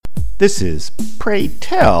This is Pray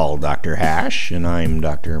Tell, Dr. Hash, and I'm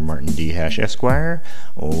Dr. Martin D. Hash, Esquire,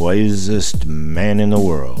 wisest man in the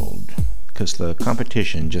world, 'cause the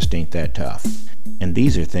competition just ain't that tough. And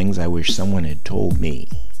these are things I wish someone had told me.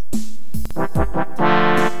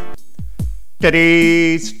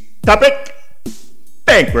 Today's topic,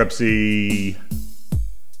 bankruptcy.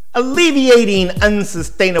 Alleviating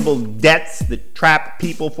unsustainable debts that trap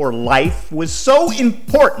people for life was so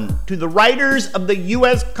important to the writers of the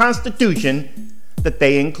U.S. Constitution that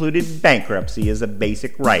they included bankruptcy as a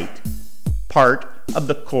basic right, part of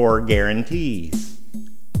the core guarantees.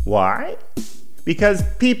 Why? Because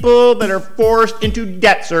people that are forced into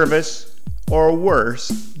debt service, or worse,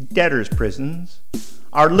 debtors' prisons,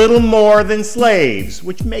 are little more than slaves,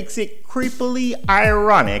 which makes it creepily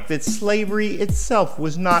ironic that slavery itself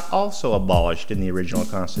was not also abolished in the original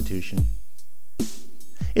Constitution.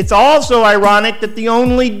 It's also ironic that the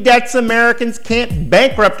only debts Americans can't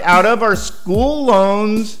bankrupt out of are school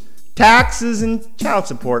loans, taxes, and child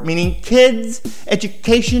support, meaning kids,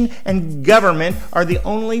 education, and government are the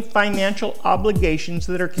only financial obligations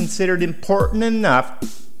that are considered important enough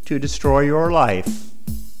to destroy your life.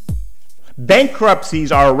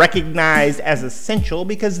 Bankruptcies are recognized as essential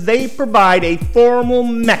because they provide a formal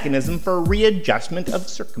mechanism for readjustment of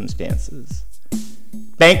circumstances.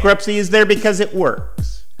 Bankruptcy is there because it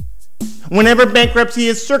works. Whenever bankruptcy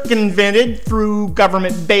is circumvented through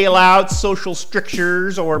government bailouts, social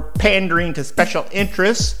strictures, or pandering to special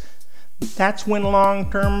interests, that's when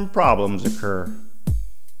long-term problems occur.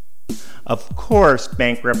 Of course,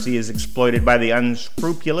 bankruptcy is exploited by the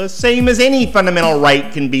unscrupulous, same as any fundamental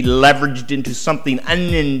right can be leveraged into something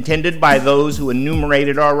unintended by those who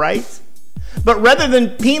enumerated our rights. But rather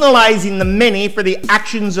than penalizing the many for the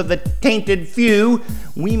actions of the tainted few,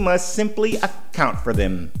 we must simply account for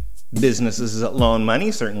them. Businesses that loan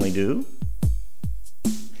money certainly do.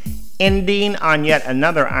 Ending on yet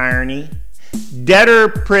another irony, debtor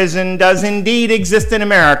prison does indeed exist in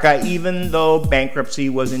America, even though bankruptcy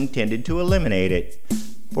was intended to eliminate it.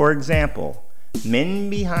 For example, men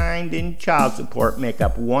behind in child support make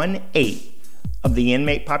up 1/8 of the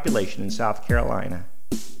inmate population in South Carolina.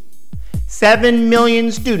 7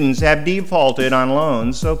 million students have defaulted on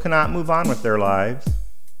loans, so cannot move on with their lives.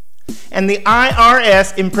 And the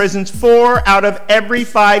IRS imprisons 4 out of every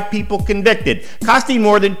 5 people convicted, costing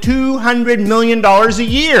more than $200 million a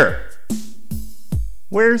year.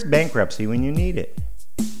 Where's bankruptcy when you need it?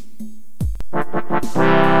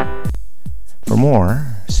 For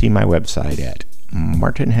more, see my website at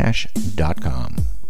martinhash.com.